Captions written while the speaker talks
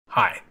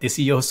Hi, this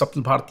is your host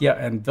Saptal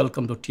Bhartiya and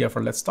welcome to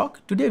TFR Let's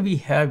Talk. Today we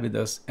have with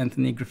us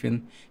Anthony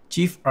Griffin,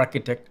 Chief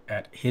Architect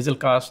at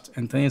Hazelcast.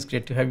 Anthony, it's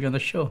great to have you on the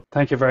show.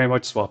 Thank you very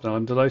much, Swapnil.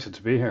 I'm delighted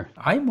to be here.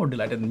 I'm more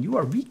delighted than you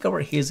are. We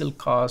cover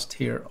Hazelcast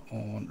here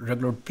on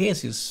regular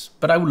basis,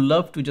 but I would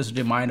love to just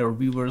remind our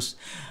viewers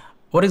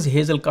what is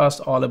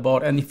Hazelcast all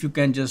about, and if you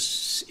can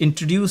just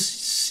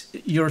introduce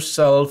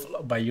yourself,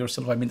 by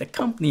yourself, I mean the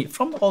company,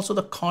 from also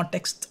the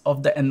context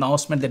of the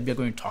announcement that we're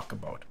going to talk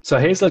about. So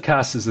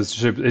Hazelcast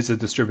is a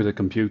distributed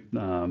compute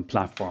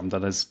platform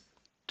that has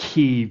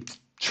three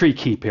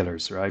key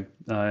pillars, right?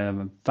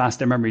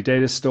 Fast in-memory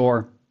data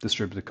store,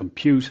 distributed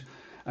compute,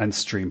 and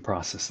stream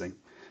processing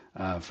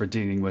for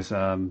dealing with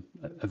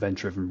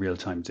event-driven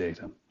real-time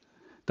data.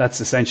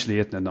 That's essentially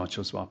it in a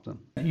nutshell, Swapnil.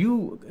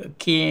 You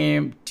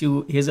came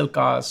to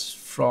Hazelcast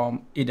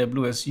from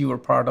AWS. You were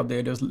part of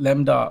the AWS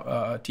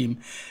Lambda team.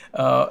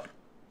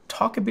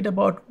 Talk a bit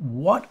about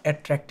what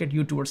attracted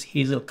you towards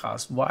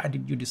Hazelcast. Why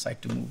did you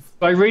decide to move?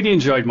 I really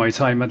enjoyed my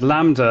time at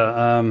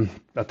Lambda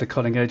at the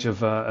cutting edge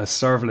of a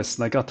serverless,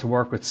 and I got to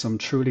work with some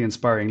truly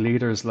inspiring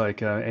leaders like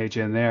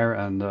AJ Nair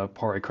and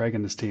Pádraig Craig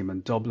and his team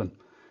in Dublin.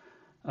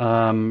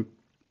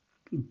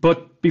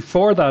 But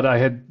before that, I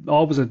had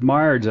always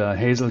admired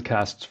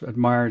Hazelcast,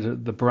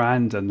 admired the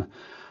brand and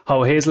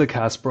how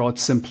Hazelcast brought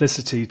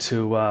simplicity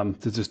to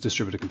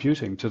distributed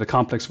computing, to the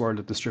complex world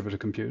of distributed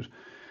compute.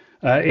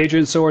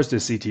 Adrian Soares, the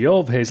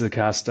CTO of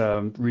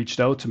Hazelcast, reached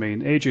out to me.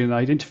 And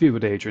I'd interviewed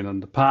with Adrian in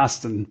the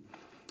past, and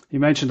he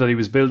mentioned that he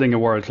was building a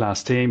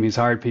world-class team. He's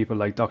hired people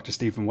like Dr.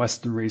 Stephen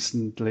Weston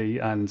recently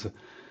and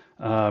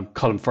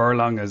Colin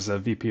Furlong as a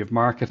VP of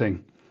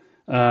Marketing.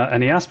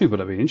 And he asked me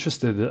would I be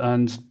interested,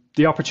 and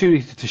the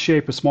opportunity to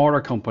shape a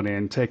smaller company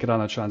and take it on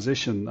a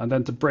transition, and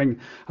then to bring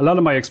a lot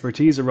of my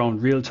expertise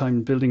around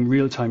building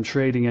real-time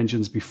trading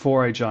engines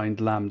before I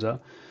joined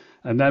Lambda,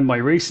 and then my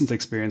recent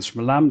experience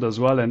from Lambda as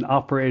well in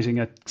operating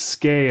at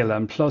scale,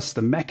 and plus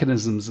the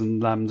mechanisms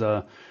in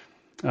Lambda,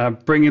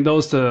 bringing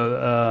those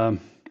to,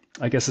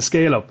 I guess, a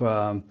scale up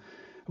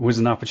was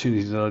an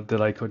opportunity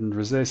that I couldn't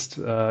resist.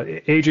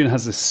 Adrian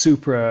has a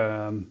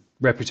super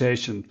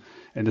reputation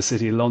in the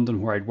city of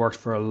London, where I'd worked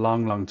for a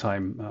long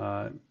time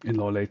in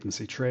low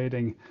latency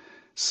trading.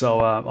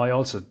 So I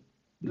also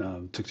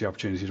took the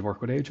opportunity to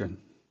work with Adrian.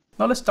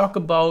 Now let's talk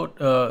about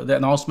the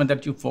announcement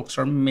that you folks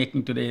are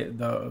making today,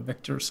 the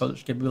vector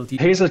search capability.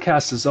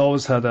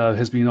 Hazelcast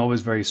has been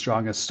always very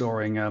strong at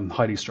storing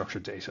highly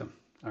structured data.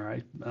 All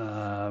right,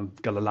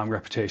 got a long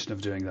reputation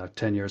of doing that,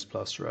 10 years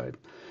plus, right?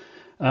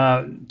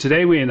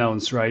 Today we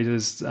announced, right,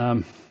 is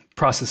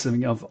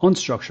processing of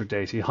unstructured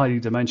data, highly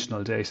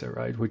dimensional data,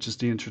 right, which is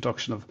the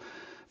introduction of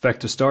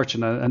vector search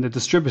and a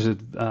distributed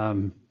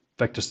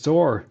vector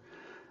store,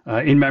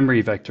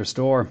 in-memory vector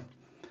store.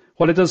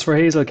 What it does for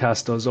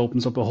Hazelcast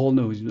opens up a whole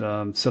new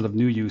set of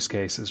new use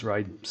cases,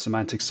 right?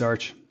 Semantic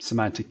search,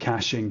 semantic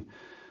caching,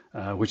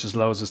 which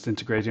allows us to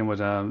integrate in with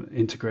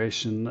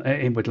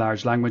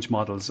large language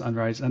models,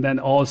 and then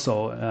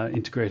also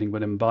integrating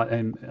with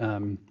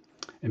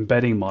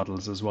embedding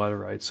models as well,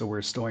 right? So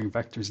we're storing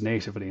vectors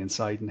natively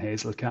inside in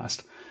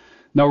Hazelcast.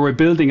 Now we're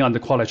building on the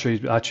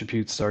quality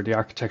attributes or the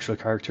architectural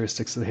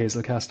characteristics that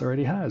Hazelcast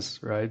already has,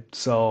 right?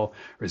 So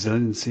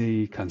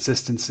resiliency,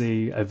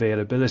 consistency,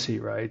 availability,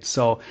 right?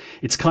 So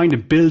it's kind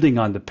of building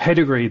on the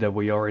pedigree that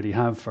we already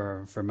have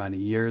for many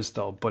years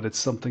though, but it's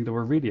something that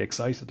we're really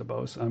excited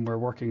about, and we're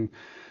working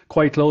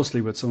quite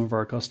closely with some of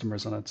our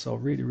customers on it. So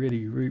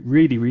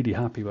really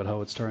happy with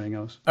how it's turning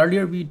out.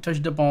 Earlier we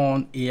touched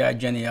upon AI,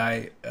 Gen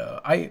AI.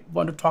 I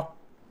want to talk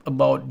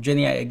about Gen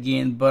AI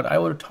again, but I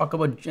want to talk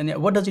about Gen AI.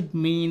 What does it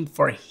mean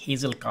for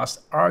Hazelcast?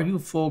 Are you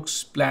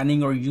folks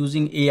planning or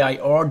using AI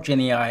or Gen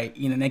AI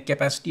in a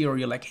capacity, or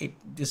you're like, hey,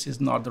 this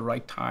is not the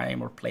right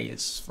time or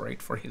place for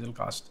it for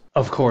Hazelcast?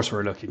 Of course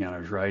we're looking at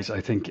it, right?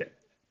 I think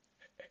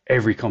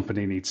every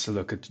company needs to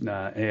look at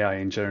AI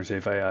and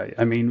generative AI.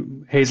 I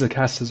mean,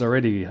 Hazelcast has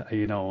already, has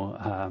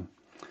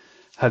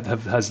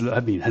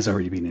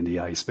already been in the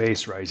AI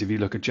space, right? If you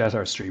look at Jet,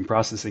 our stream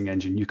processing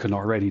engine, you can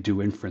already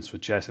do inference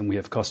with Jet, and we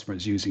have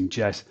customers using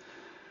Jet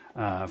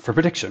for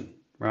prediction,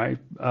 right?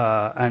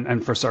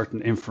 And for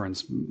certain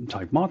inference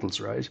type models,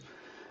 right?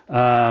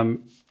 I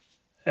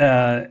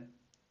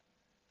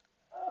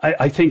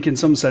think in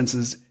some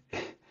senses,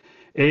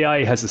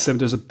 AI has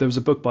there was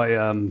a book by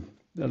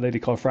a lady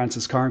called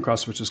Frances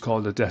Cairncross, which is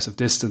called The Death of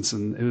Distance,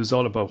 and it was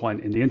all about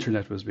when the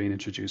internet was being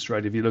introduced,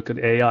 right? If you look at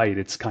AI,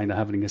 it's kind of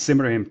having a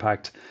similar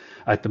impact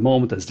at the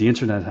moment as the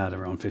internet had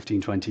around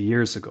 15, 20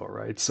 years ago,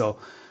 right? So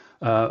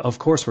of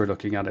course we're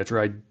looking at it,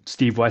 right?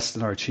 Steve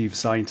Weston, our chief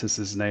scientist,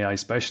 is an AI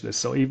specialist.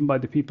 So even by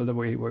the people that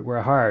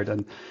we're hired,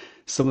 and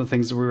some of the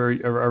things that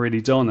are already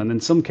done, and in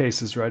some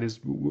cases, right, is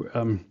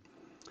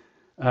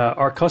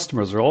our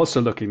customers are also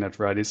looking at,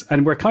 right,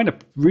 and we're kind of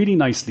really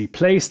nicely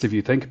placed if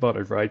you think about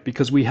it, right,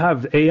 because we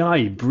have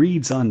AI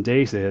breeds on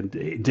data, and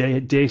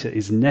data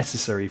is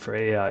necessary for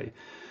AI.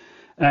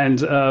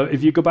 And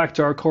if you go back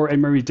to our core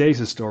in-memory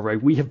data store, right,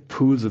 we have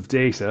pools of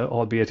data,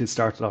 albeit it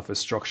started off as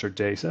structured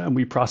data, and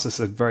we process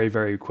it very,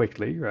 very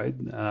quickly, right?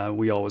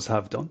 We always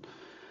have done.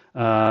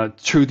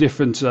 through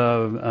different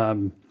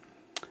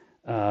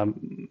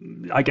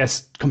I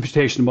guess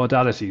computational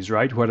modalities,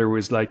 right? Whether it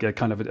was like a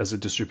kind of as a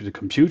distributed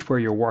compute where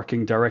you're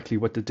working directly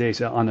with the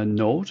data on a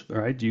node,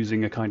 right,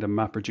 using a kind of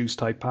MapReduce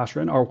type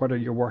pattern, or whether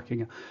you're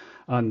working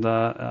on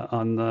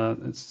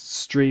the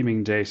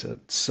streaming data.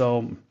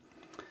 So,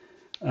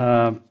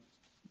 I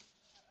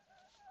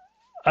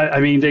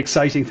mean, the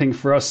exciting thing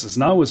for us is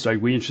now is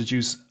like we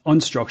introduce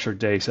unstructured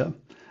data,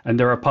 and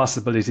there are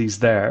possibilities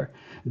there.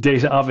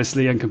 Data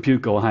obviously and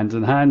compute go hand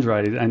in hand,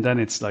 right? And then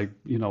it's like,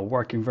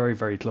 working very,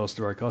 very close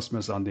to our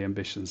customers on the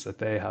ambitions that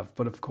they have.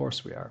 But of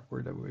course we are.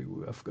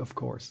 Of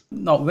course.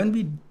 Now, when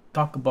we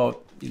talk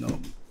about,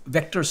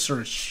 vector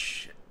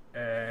search,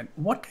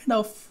 what kind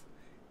of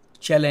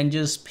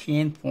challenges,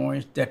 pain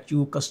points that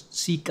you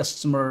see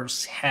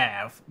customers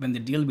have when they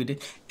deal with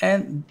it,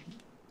 and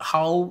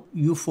how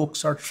you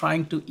folks are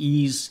trying to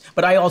ease.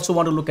 But I also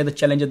want to look at the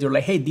challenges. They're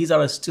like, hey, these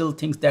are still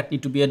things that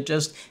need to be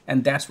adjusted,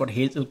 and that's what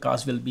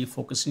Hazelcast will be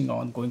focusing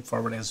on going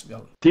forward as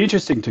well. The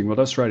interesting thing with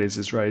us, right, is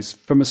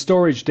from a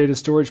data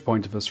storage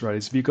point of view, right,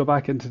 is if you go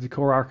back into the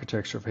core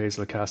architecture of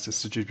Hazelcast,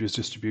 it's the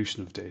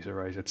distribution of data,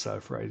 right,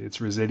 itself, right,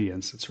 it's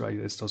resilience,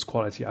 it's those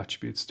quality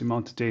attributes, the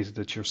amount of data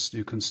that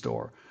you can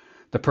store,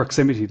 the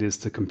proximity it is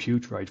to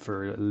compute, right,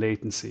 for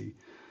latency.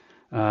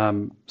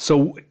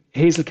 So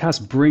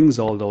Hazelcast brings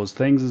all those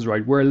things,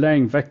 right? We're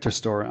laying vector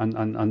store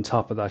on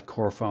top of that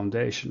core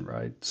foundation,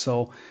 right?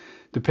 So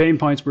the pain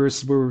points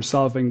we're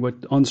solving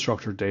with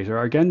unstructured data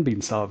are again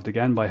being solved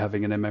again by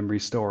having an in-memory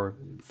store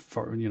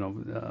for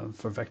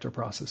for vector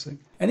processing.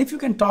 And if you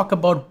can talk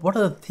about what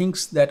are the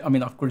things that, I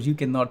mean, of course, you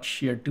cannot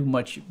share too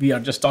much. We are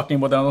just talking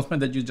about the announcement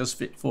that you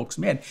just folks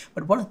made.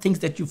 But what are things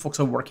that you folks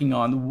are working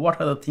on?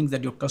 What are the things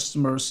that your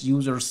customers,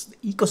 users,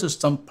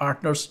 ecosystem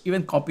partners,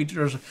 even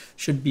competitors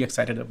should be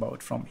excited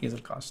about from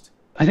Hazelcast?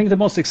 I think the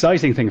most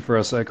exciting thing for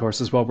us, of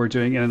course, is what we're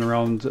doing in and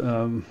around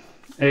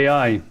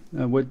AI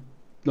with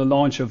the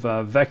launch of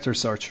vector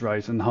search,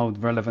 right, and how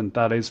relevant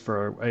that is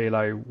for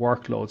AI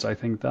workloads. I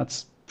think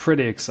that's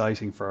pretty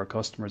exciting for our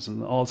customers,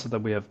 and also that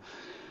we have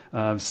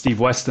Steve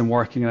Weston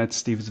working on it.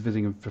 Steve is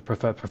visiting a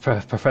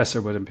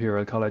professor with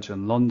Imperial College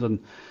in London.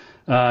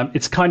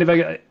 It's kind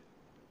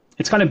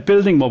of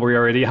building what we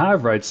already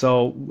have, right?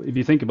 So if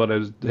you think about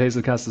it,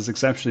 Hazelcast is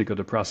exceptionally good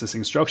at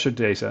processing structured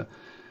data.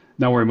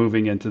 Now we're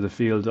moving into the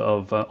field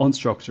of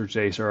unstructured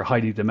data or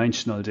highly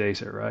dimensional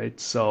data, right?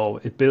 So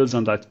it builds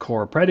on that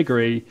core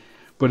pedigree,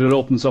 but it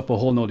opens up a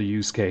whole nother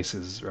use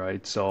cases,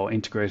 right? So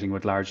integrating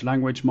with large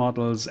language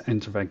models,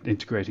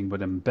 integrating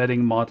with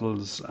embedding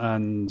models,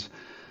 and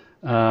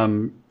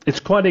it's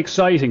quite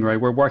exciting,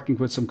 right? We're working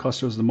with some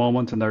customers at the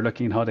moment, and they're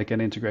looking at how they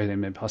can integrate in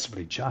maybe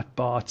possibly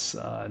chatbots,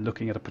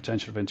 looking at the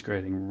potential of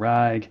integrating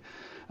RAG.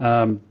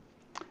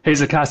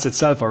 Hazelcast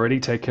itself already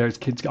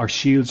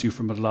shields you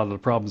from a lot of the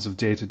problems of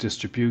data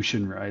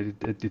distribution, right?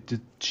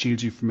 It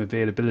shields you from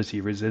availability,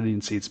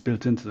 resiliency. It's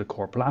built into the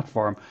core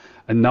platform.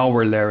 And now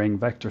we're layering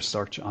vector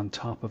search on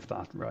top of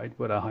that, right?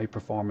 With a high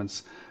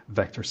performance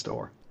vector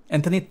store.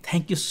 Anthony,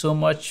 thank you so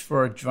much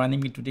for joining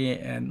me today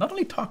and not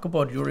only talk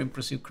about your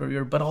impressive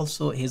career, but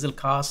also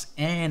Hazelcast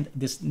and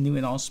this new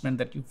announcement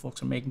that you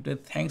folks are making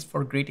today. Thanks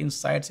for great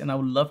insights, and I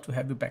would love to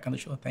have you back on the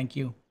show. Thank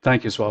you.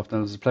 Thank you, Swapna.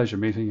 It was a pleasure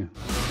meeting you.